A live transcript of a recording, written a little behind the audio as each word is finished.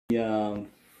The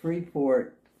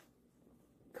Freeport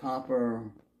copper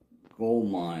gold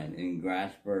mine in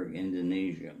Grasberg,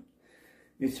 Indonesia.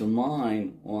 It's a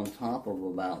mine on top of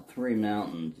about 3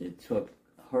 mountains. It took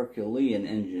Herculean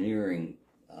engineering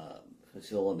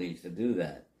facilities to do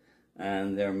that.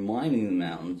 And they're mining the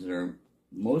mountains. They're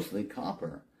mostly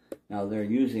copper. Now they're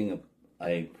using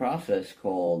a process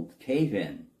called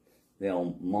cave-in.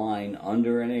 They'll mine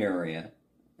under an area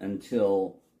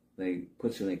until they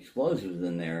put some explosives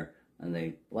in there and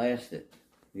they blast it.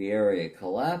 The area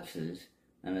collapses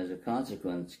and as a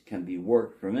consequence can be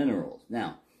worked for minerals.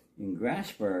 Now, in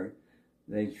Grasberg,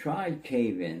 they tried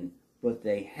cave-in, but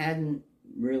they hadn't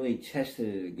really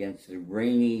tested it against the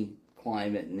rainy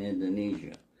climate in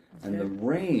Indonesia. Okay. And the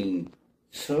rain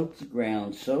soaked the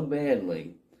ground so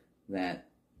badly that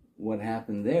what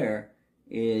happened there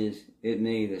is it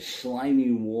made a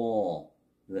slimy wall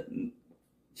that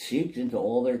seeped into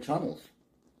all their tunnels.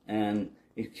 And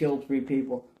it killed 3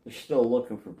 people. They're still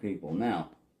looking for people. Now,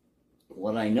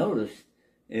 what I noticed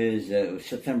is it was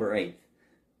September 8th.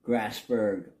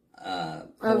 Grasberg of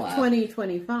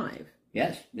 2025.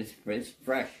 Yes, it's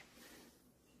fresh.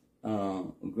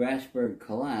 Grasberg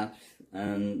collapsed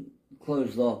and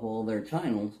closed off all their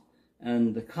tunnels,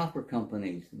 and the copper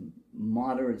companies,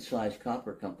 moderate-sized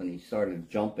copper companies, started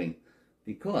jumping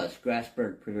because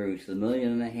Grasberg produced 1.5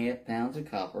 million pounds of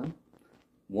copper,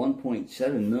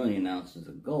 1.7 million ounces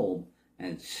of gold,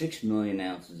 and 6 million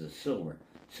ounces of silver.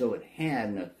 So it had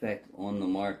an effect on the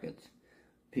markets.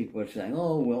 People are saying,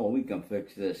 oh, well, we can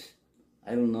fix this.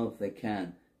 I don't know if they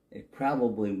can. It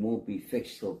probably won't be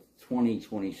fixed till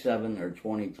 2027 or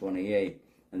 2028,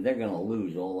 and they're going to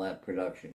lose all that production.